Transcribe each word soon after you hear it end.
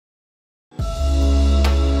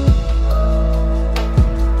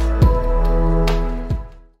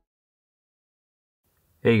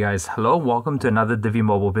Hey guys, hello, welcome to another Divi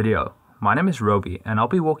Mobile video. My name is Roby and I'll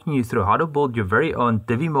be walking you through how to build your very own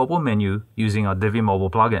Divi Mobile menu using our Divi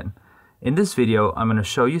Mobile plugin. In this video, I'm going to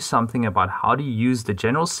show you something about how to use the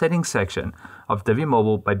general settings section of Divi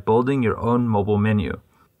Mobile by building your own mobile menu.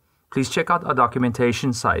 Please check out our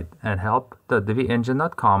documentation site at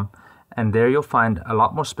help.diviengine.com, and there you'll find a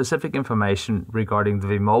lot more specific information regarding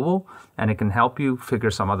Divi Mobile, and it can help you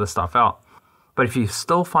figure some other stuff out. But if you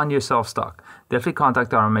still find yourself stuck, definitely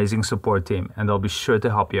contact our amazing support team and they'll be sure to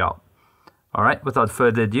help you out. Alright, without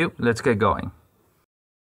further ado, let's get going.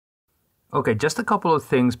 Okay, just a couple of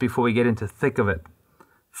things before we get into the thick of it.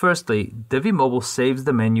 Firstly, Divi Mobile saves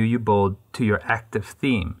the menu you build to your active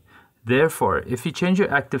theme. Therefore, if you change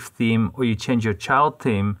your active theme or you change your child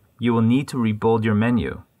theme, you will need to rebuild your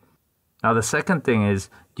menu. Now the second thing is,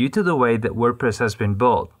 due to the way that WordPress has been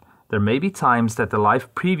built, there may be times that the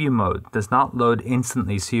live preview mode does not load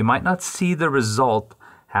instantly, so you might not see the result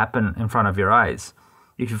happen in front of your eyes.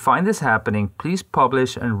 If you find this happening, please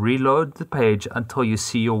publish and reload the page until you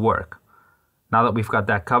see your work. Now that we've got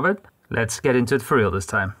that covered, let's get into it for real this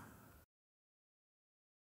time.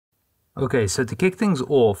 Okay, so to kick things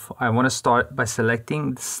off, I want to start by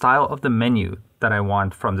selecting the style of the menu that I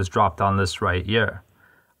want from this drop-down list right here.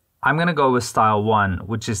 I'm going to go with style 1,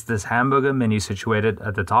 which is this hamburger menu situated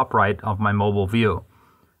at the top right of my mobile view.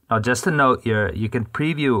 Now just a note here, you can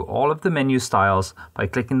preview all of the menu styles by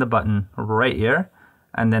clicking the button right here,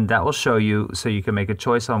 and then that will show you so you can make a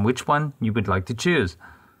choice on which one you would like to choose.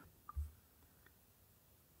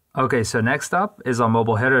 Okay, so next up is our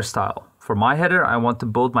mobile header style. For my header, I want to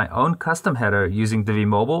build my own custom header using Divi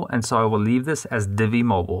Mobile, and so I will leave this as Divi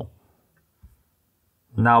Mobile.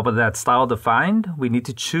 Now with that style defined, we need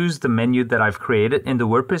to choose the menu that I've created in the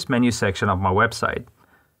WordPress menu section of my website.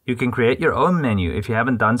 You can create your own menu if you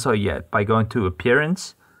haven't done so yet by going to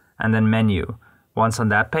Appearance and then Menu. Once on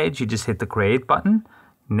that page, you just hit the Create button,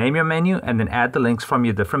 name your menu, and then add the links from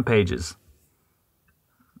your different pages.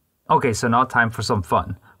 Okay, so now time for some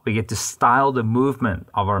fun. We get to style the movement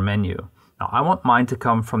of our menu. Now I want mine to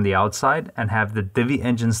come from the outside and have the Divi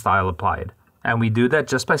Engine style applied. And we do that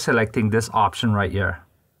just by selecting this option right here.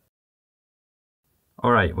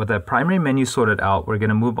 Alright, with that primary menu sorted out, we're going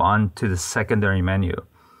to move on to the secondary menu.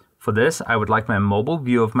 For this, I would like my mobile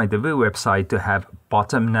view of my Divi website to have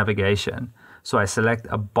bottom navigation. So I select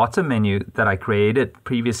a bottom menu that I created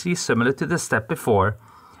previously similar to the step before,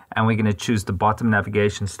 and we're going to choose the bottom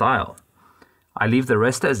navigation style. I leave the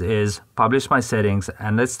rest as is, publish my settings,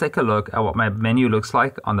 and let's take a look at what my menu looks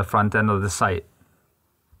like on the front end of the site.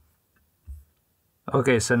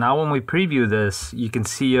 Okay, so now when we preview this, you can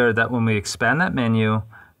see here that when we expand that menu,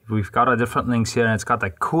 we've got our different links here and it's got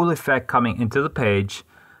that cool effect coming into the page.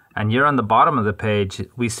 And here on the bottom of the page,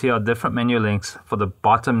 we see our different menu links for the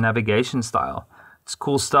bottom navigation style. It's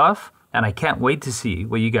cool stuff, and I can't wait to see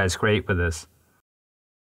what you guys create with this.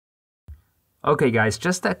 Okay guys,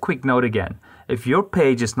 just that quick note again. If your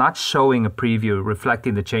page is not showing a preview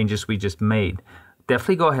reflecting the changes we just made,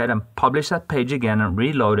 definitely go ahead and publish that page again and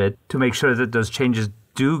reload it to make sure that those changes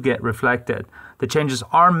do get reflected. The changes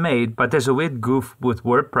are made, but there's a weird goof with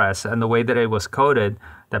WordPress and the way that it was coded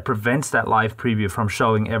that prevents that live preview from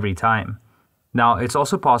showing every time. Now, it's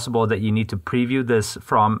also possible that you need to preview this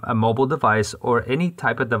from a mobile device or any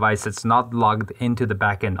type of device that's not logged into the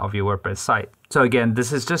backend of your WordPress site. So again,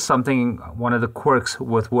 this is just something, one of the quirks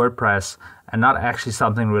with WordPress and not actually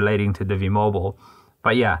something relating to Divi Mobile.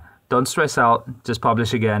 But yeah, don't stress out, just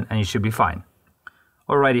publish again and you should be fine.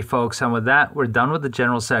 Alrighty folks, and with that, we're done with the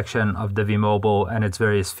general section of Divi Mobile and its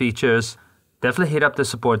various features. Definitely hit up the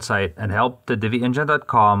support site and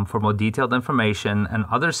help.diviengine.com for more detailed information and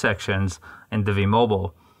other sections in Divi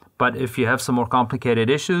Mobile. But if you have some more complicated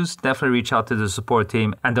issues, definitely reach out to the support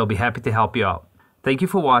team and they'll be happy to help you out. Thank you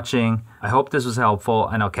for watching. I hope this was helpful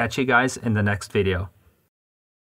and I'll catch you guys in the next video.